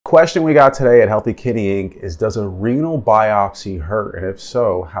Question we got today at Healthy Kidney Inc. is, does a renal biopsy hurt? And if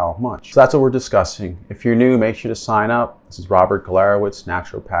so, how much? So that's what we're discussing. If you're new, make sure to sign up. This is Robert Galarowitz,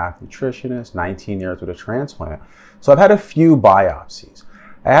 naturopath, nutritionist, 19 years with a transplant. So I've had a few biopsies.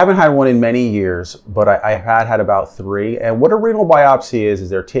 I haven't had one in many years, but I had about 3. And what a renal biopsy is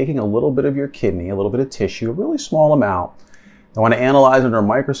they're taking a little bit of your kidney, a little bit of tissue, a really small amount. They want to analyze under a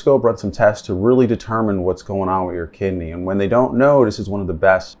microscope, run some tests to really determine what's going on with your kidney. And when they don't know, this is one of the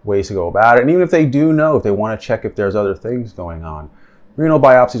best ways to go about it. And even if they do know, if they want to check if there's other things going on, renal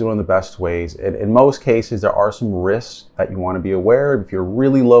biopsy is one of the best ways. And in most cases, there are some risks that you want to be aware of. If you're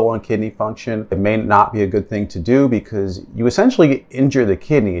really low on kidney function, it may not be a good thing to do because you essentially injure the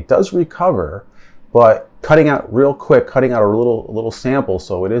kidney. It does recover, but cutting out a little sample,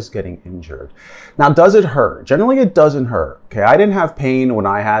 so it is getting injured. Now, does it hurt? Generally, it doesn't hurt. Okay, I didn't have pain when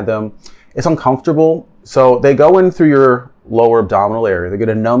I had them. It's uncomfortable. So they go in through your lower abdominal area. They're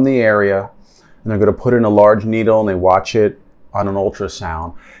going to numb the area, and they're going to put in a large needle, and they watch it on an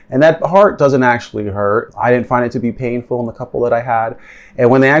ultrasound. And that part doesn't actually hurt. I didn't find it to be painful in the couple that I had.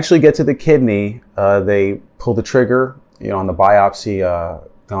 And when they actually get to the kidney, they pull the trigger, on the biopsy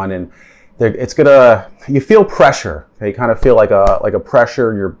gun, and you feel pressure. Okay? You kind of feel like a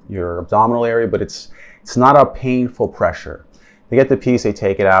pressure in your abdominal area, but it's not a painful pressure. They get the piece, they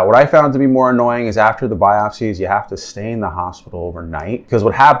take it out. What I found to be more annoying is after the biopsies, you have to stay in the hospital overnight, because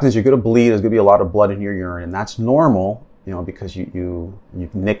what happens is you're going to bleed. There's going to be a lot of blood in your urine, and that's normal, because you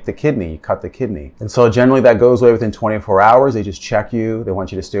nicked the kidney, you cut the kidney. And so generally that goes away within 24 hours. They just check you. They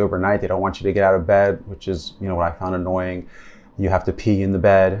want you to stay overnight. They don't want you to get out of bed, which is, what I found annoying. You have to pee in the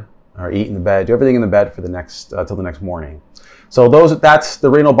bed or eat in the bed, do everything in the bed for the next till the next morning. So that's the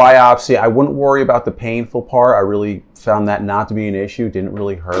renal biopsy. I wouldn't worry about the painful part. I really found that not to be an issue. It didn't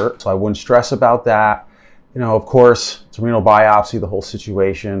really hurt, so I wouldn't stress about that. Of course, it's a renal biopsy. The whole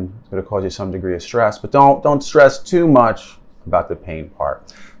situation is going to cause you some degree of stress, but don't stress too much about the pain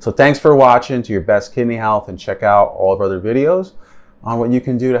part. So thanks for watching To Your Best Kidney Health, and check out all of our other videos on what you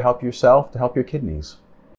can do to help yourself, to help your kidneys.